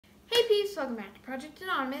Hey peeps, welcome back to Project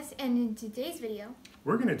Anonymous, and in today's video,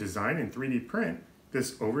 we're going to design and 3D print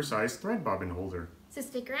this oversized thread bobbin holder. So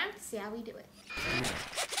stick around to see how we do it.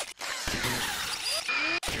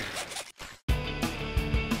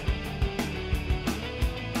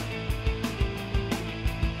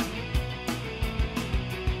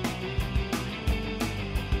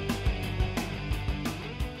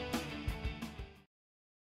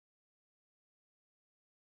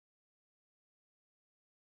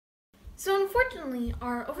 So unfortunately,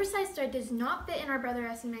 our oversized thread does not fit in our Brother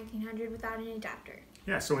SE1900 without an adapter.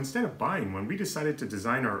 Yeah, so instead of buying one, we decided to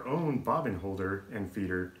design our own bobbin holder and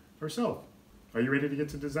feeder ourselves. Are you ready to get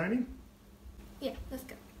to designing? Yeah, let's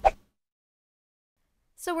go.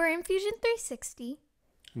 So we're in Fusion 360.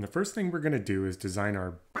 And the first thing we're going to do is design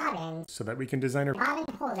our bobbin so that we can design our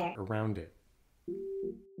bobbin holder around it.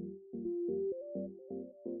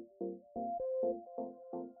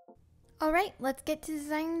 Alright, let's get to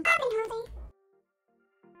designing the bobbin holder.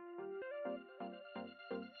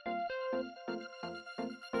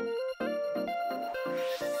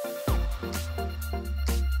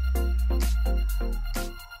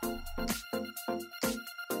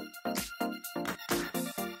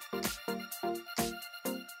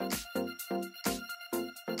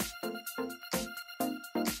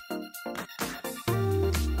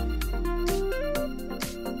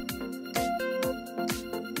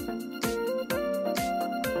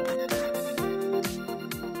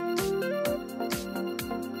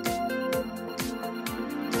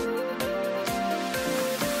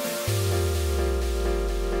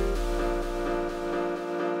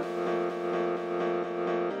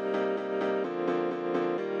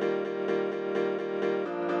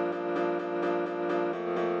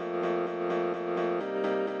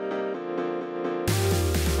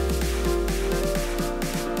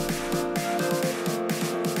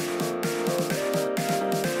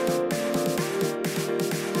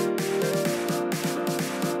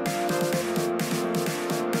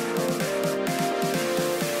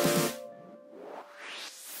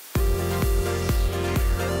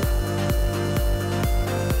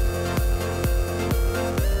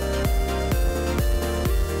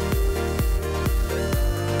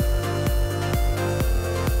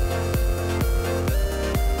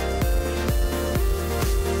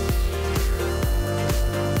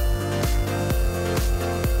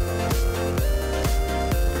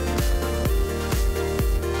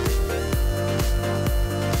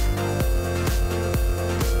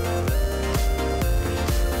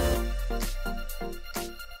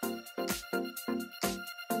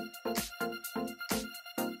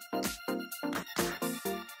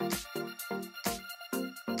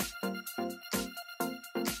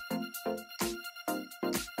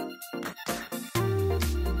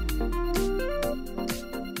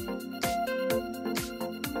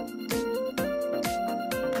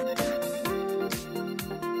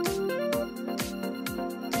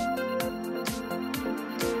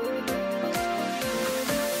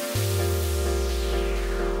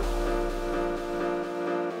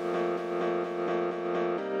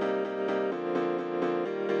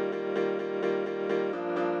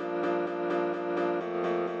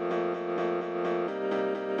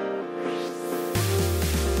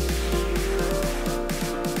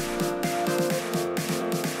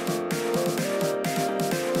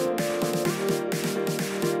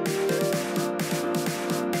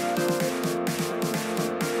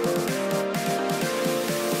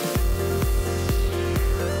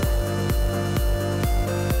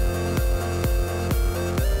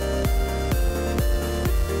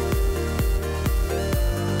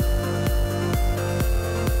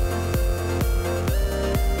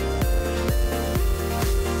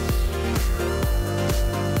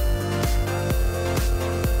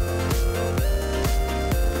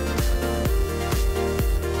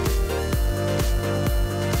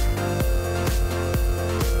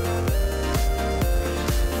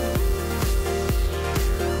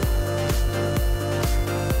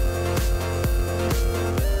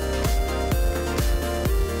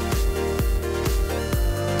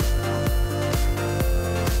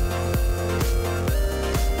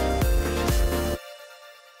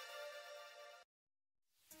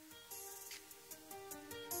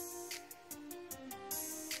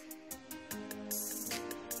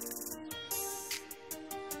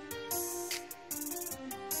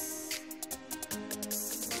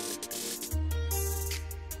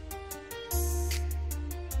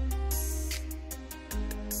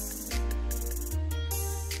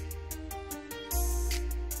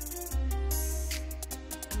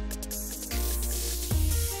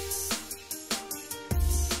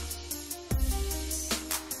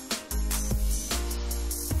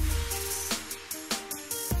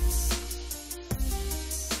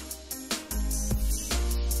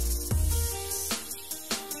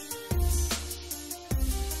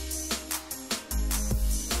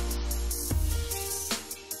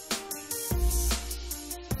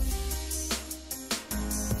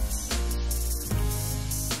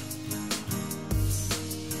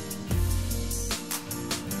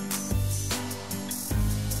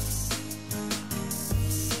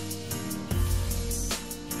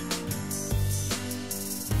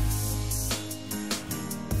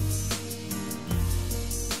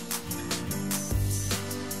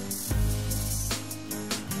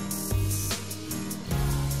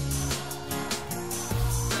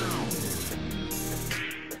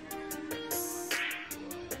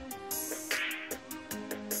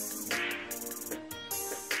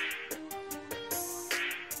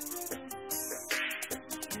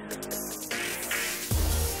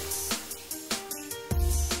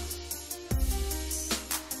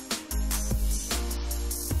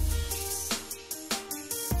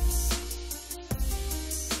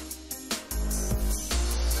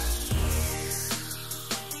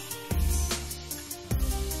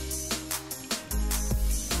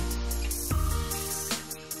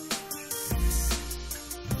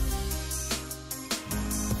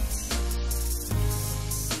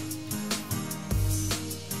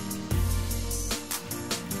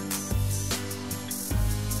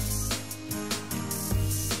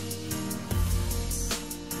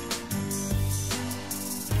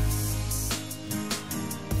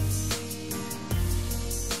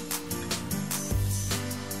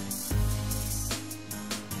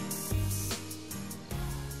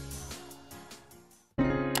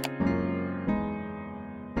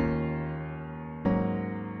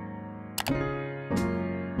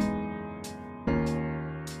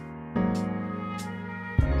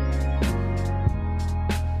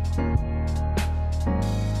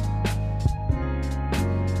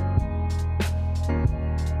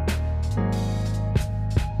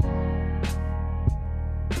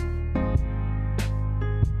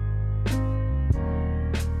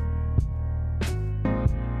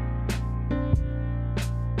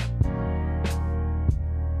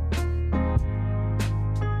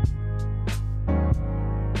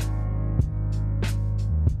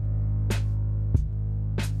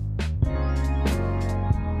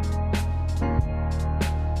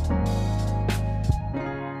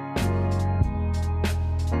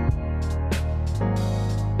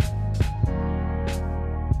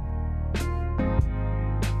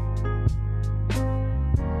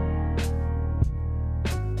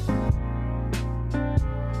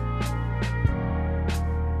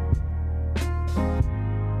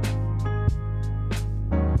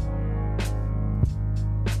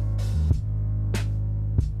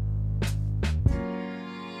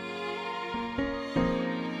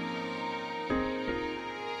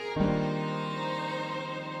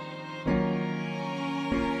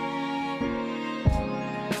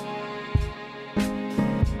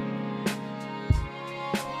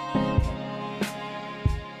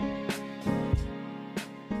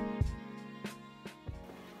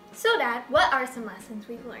 So Dad, what are some lessons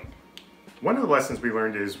we've learned? One of the lessons we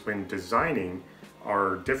learned is when designing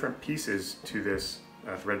our different pieces to this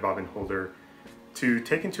thread bobbin holder to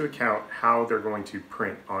take into account how they're going to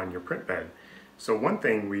print on your print bed. So one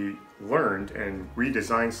thing we learned and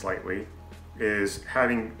redesigned slightly is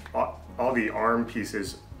having all the arm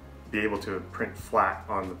pieces be able to print flat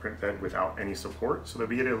on the print bed without any support so that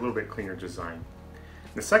we get a little bit cleaner design.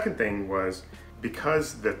 The second thing was,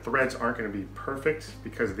 because the threads aren't going to be perfect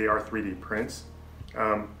because they are 3D prints,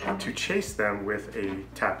 to chase them with a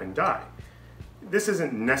tap and die. This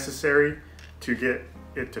isn't necessary to get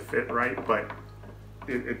it to fit right, but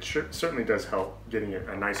it certainly does help getting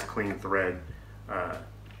a nice clean thread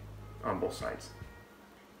on both sides.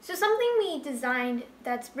 So something we designed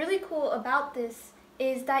that's really cool about this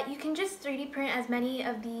is that you can just 3D print as many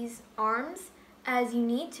of these arms as you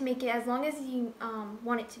need to make it as long as you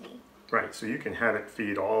want it to be. Right, so you can have it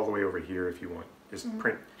feed all the way over here if you want. Just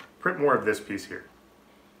print more of this piece here.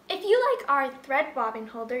 If you like our thread bobbin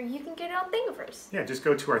holder, you can get it on Thingiverse. Yeah, just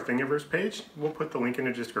go to our Thingiverse page. We'll put the link in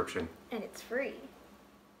the description. And it's free.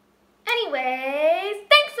 Anyways,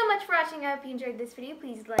 thanks so much for watching. I hope you enjoyed this video.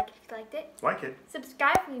 Please like if you liked it. Like it.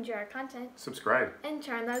 Subscribe if you enjoy our content. Subscribe. And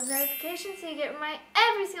turn on those notifications so you get my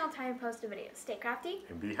every single time I post a video. Stay crafty.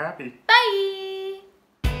 And be happy. Bye!